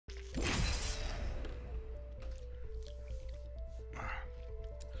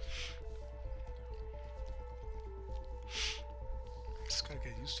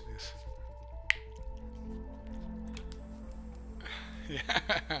used to this.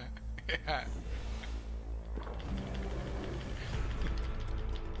 Yeah. Yeah.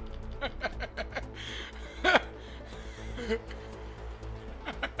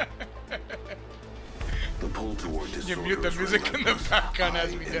 The pull toward You disorder mute the is music in the relentless. background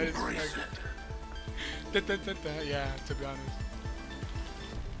as I we get it. embrace it. Yeah, to be honest.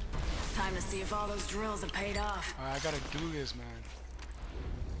 Time to see if all those drills have paid off. I gotta do this, man.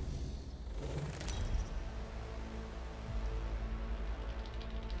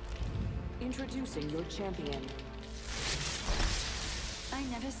 Introducing your champion. I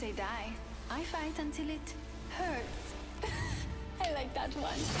never say die. I fight until it hurts. I like that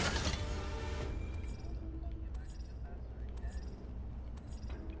one.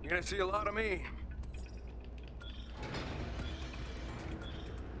 You're gonna see a lot of me.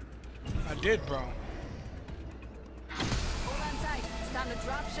 I did, bro. Hold on tight. It's time to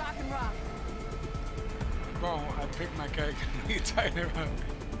drop, shock, and rock. Bro, I picked my character. You tied it up.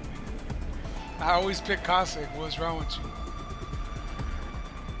 I always pick Cossack. What's wrong with you?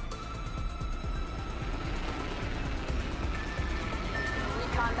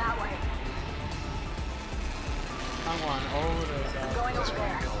 Recon that way. Come on, hold it. Going over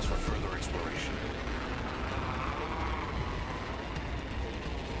there. Calls for further exploration.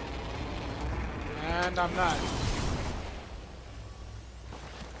 And I'm not.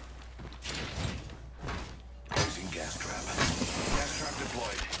 Placing gas trap. Gas trap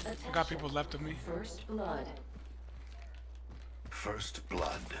deployed. I got people left of me. First blood. First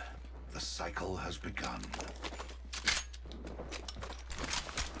blood. The cycle has begun.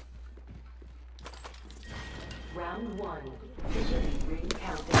 Round one. Vision ring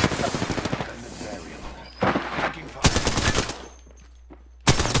counting. Dependent variable. Taking fire.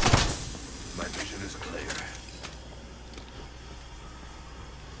 My vision is clear.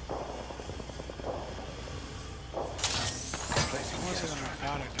 Placing Once gas I'm trap.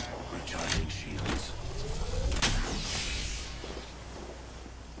 out of that. Recharging shields.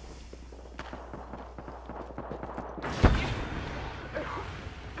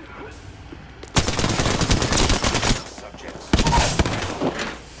 Subjects.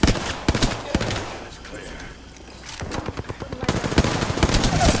 Vision is clear.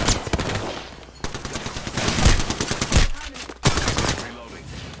 Reloading.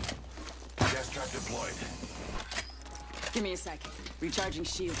 Gas trap deployed. Give me a sec. Recharging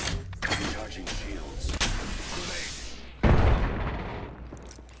shields. Recharging shields. Grenade.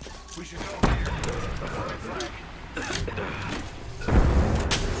 We should go here. Flag.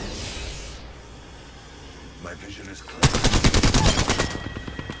 My vision is clear.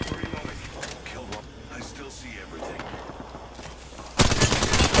 Reloading. Killed one. I still see everything.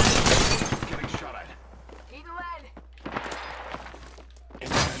 Getting shot at. Eagle lead.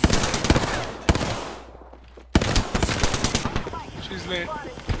 She's lit.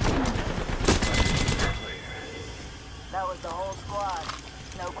 That was the whole squad.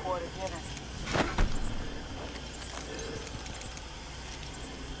 No quarter given.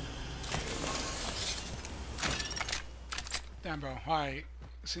 Damn, bro. Alright.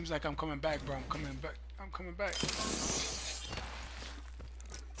 Seems like I'm coming back, bro. I'm coming back. I'm coming back.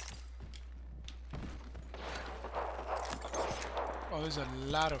 Oh, there's a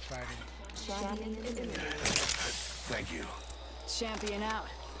lot of fighting. Champion eliminated. Thank you. Champion out.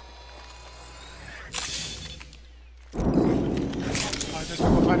 There's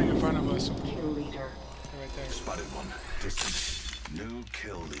people fighting in front of us. Kill leader. They're right there. Spotted one. Distant. New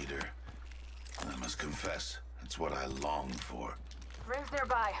kill leader. I must confess, it's what I longed for. Rings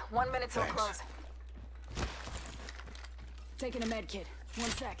nearby. 1 minute till Thanks. close. Taking a med kit. 1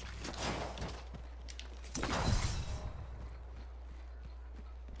 sec.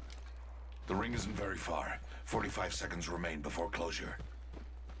 The ring isn't very far. 45 seconds remain before closure.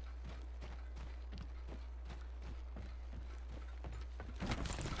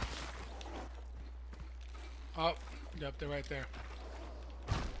 Oh, yep, they're right there.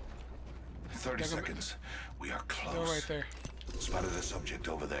 30 They're gonna- seconds. We are close. They're right there. Spotted a subject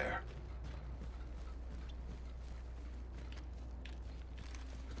over there.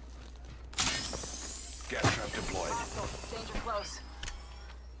 Gas trap deployed. Hostile. Danger close.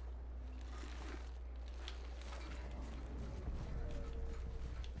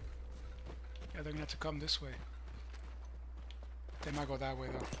 Yeah, they're gonna have to come this way. They might go that way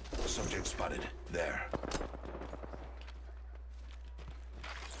though. Subject spotted. There.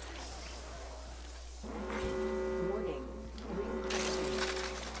 Warning. Ring closing.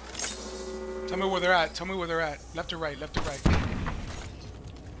 Tell me where they're at. Tell me where they're at. Left or right? Left or right?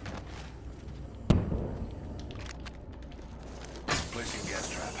 Placing gas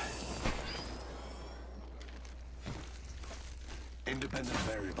trap. Independent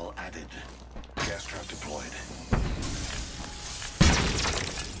variable added. Gas trap deployed.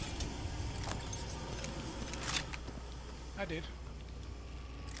 I did.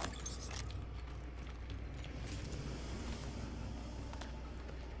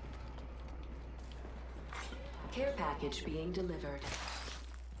 Care package being delivered.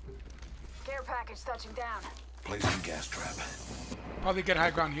 Care package touching down. Placing gas trap. Probably get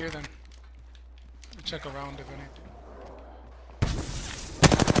high ground here then. Check around if anything.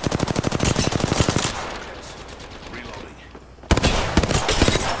 Reloading.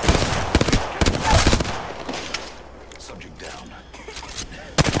 Subject down.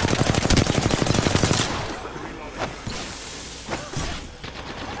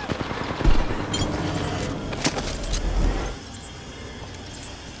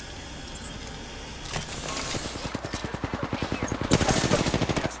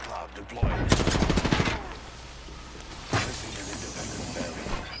 Gas cloud deployed. Placing an independent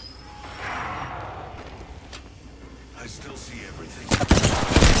variable. I still see everything. Let's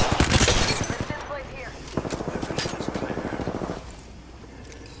just place here. My vision is clear.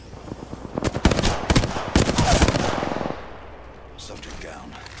 Subject down.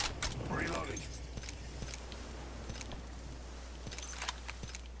 Reloading.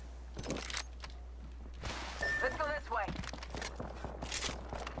 Let's go this way.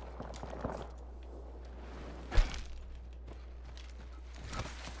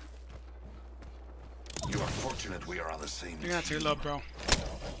 You are fortunate we are on the same You're gonna have to team. heal up, bro.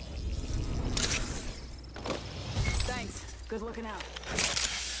 Thanks. Good looking out.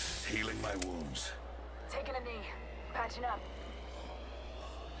 Healing my wounds. Taking a knee. Patching up.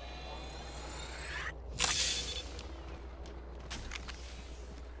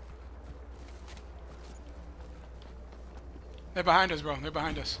 They're behind us, bro. They're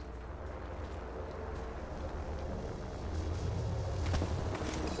behind us.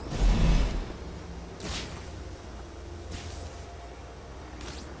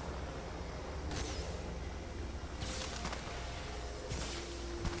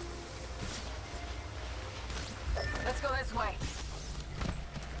 Let's go this way.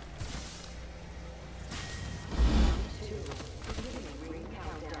 2. Beginning ring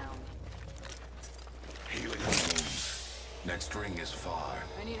countdown. Healing my wounds. Next ring is far.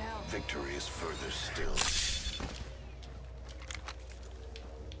 I need help. Victory is further still.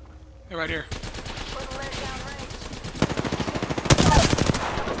 They're right here. Put the lead down range.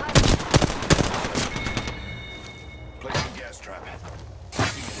 Placing gas trap.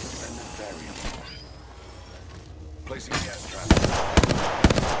 Placing an independent variable. Placing gas trap.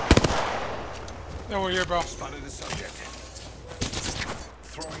 They're over here, bro. Spotted the subject.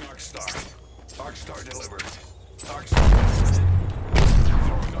 Throwing Arc Star. Arc Star delivered. Arc Star delivered.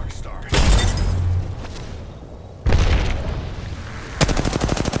 Throwing Arc Star.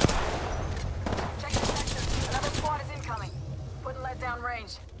 Check the sector. Another squad is incoming. Putting lead down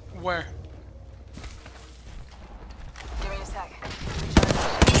range. Where? Give me a sec.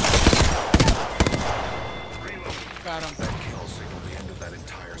 Reload. Got him. That kill signaled the end of that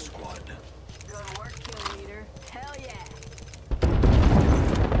entire squad. Good work, kill leader. Hell yeah.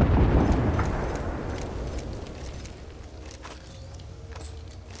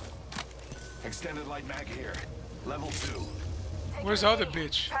 Extended light mag here. Level 2. Where's the other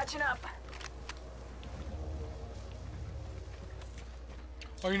bitch? Patching up.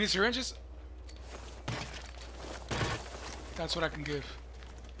 Oh, you need syringes? That's what I can give.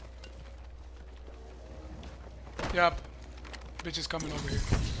 Yup. Bitch is coming over here.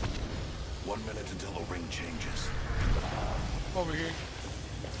 1 minute until the ring changes. Over here.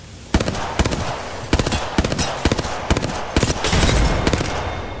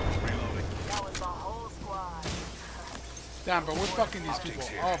 Reloading. That was the whole squad. Damn, bro. We're fucking these Optics people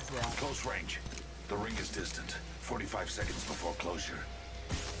here. up, bro. Close range. The ring is distant. 45 seconds before closure.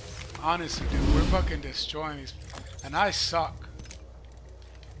 Honestly, dude. We're fucking destroying these. And I suck.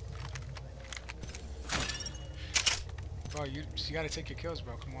 Bro, you gotta take your kills,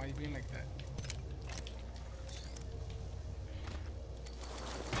 bro. Come on, why you being like that?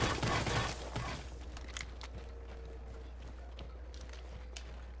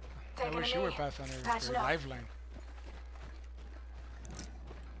 I Taking wish a you were knee. Pathfinder Patching for up. Lifeline.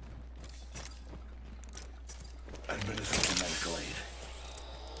 Administering medical aid.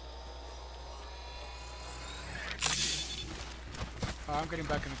 I'm getting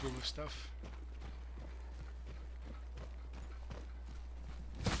back in the groove of stuff.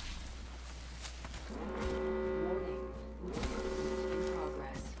 Warning. Movement in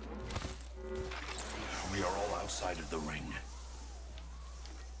progress. We are all outside of the ring.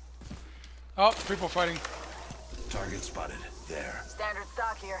 Oh, people fighting. Target spotted. there. Standard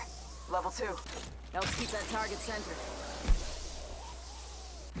stock here. Level 2. Helps keep that target centered.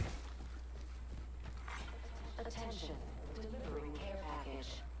 Attention. Delivering care package.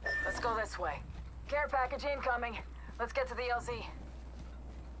 Let's go this way. Care package incoming. Let's get to the LZ.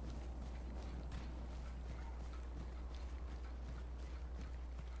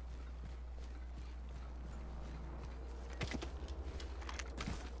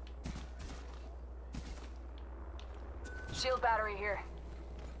 Shield battery here.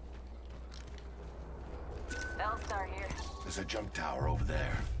 L-Star here. There's a jump tower over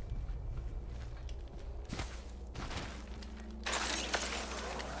there.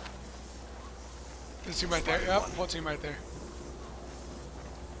 This team right there. Yep, whole team right there.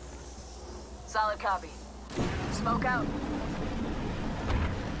 Solid copy. Smoke out.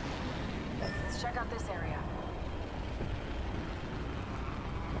 Let's check out this area.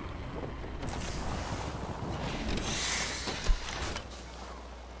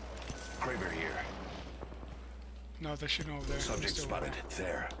 Kraber here. No, they're shooting over there. Subject Still spotted.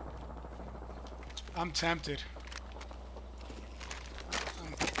 There. I'm tempted.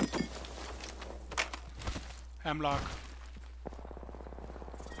 Hemlock.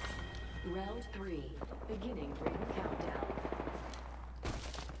 Round 3. Beginning ring countdown.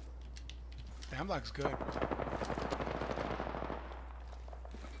 The Hemlock's good.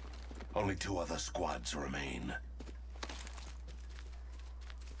 Only 2 other squads remain.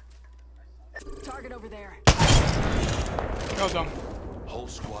 Target over there. Killed them. Whole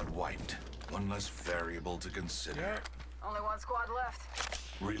squad wiped. One less variable to consider. Yeah. Only 1 squad left.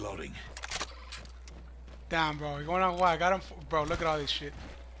 Reloading. Damn, bro. You're going on why? I got him. Bro, look at all this shit.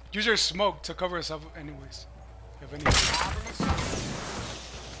 Use your smoke to cover yourself anyways. If anything.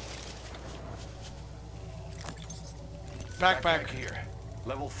 Backpack. here.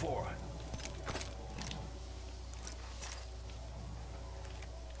 Level 4.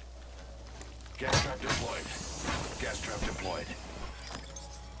 Gas trap deployed. Gas trap deployed.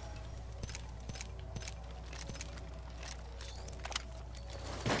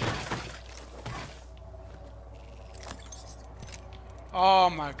 Oh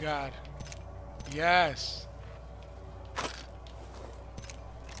my god. Yes.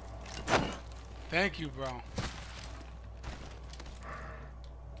 Thank you, bro.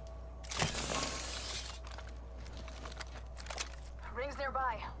 Rings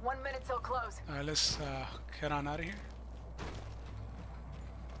nearby. 1 minute till close. Alright, let's get on out of here.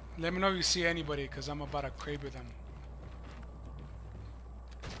 Let me know if you see anybody, because I'm about to Kraber them.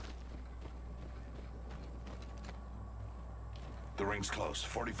 The ring's close.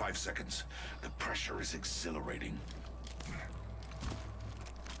 45 seconds. The pressure is exhilarating.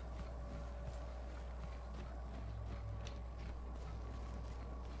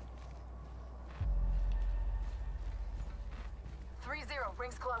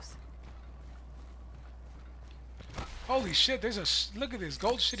 Rings close. Holy shit, there's a... Look at this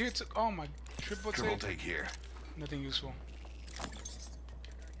gold shit here. Oh my... Triple Triple take. take here. Nothing useful.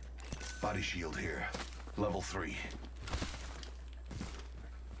 Body shield here. Level 3.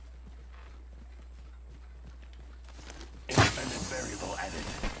 Independent variable added.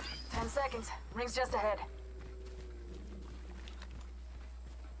 10 seconds. Rings just ahead.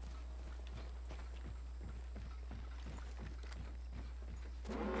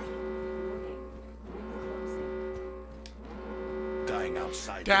 Dying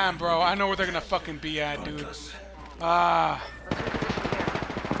outside. Damn, bro. I know where they're gonna fucking be at, dude. Ah.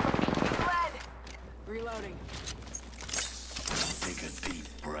 Reloading. Take a deep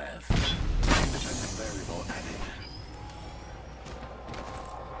breath. Independent variable added.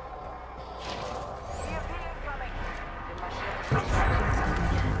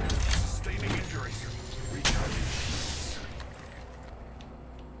 Sustaining injuries. Recharging.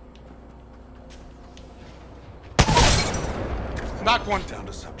 Knock one. Down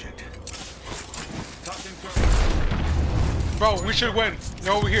to subject. Bro, we should win.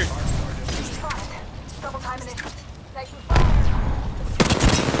 They're over here. Double timing it. Nice and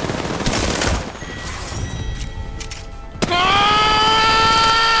Go!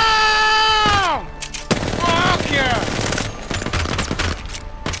 Fuck yeah!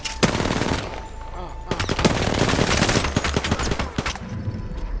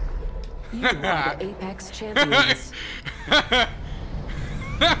 You are the Apex champions.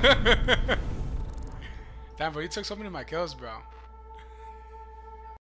 Damn, bro, you took so many of my kills, bro.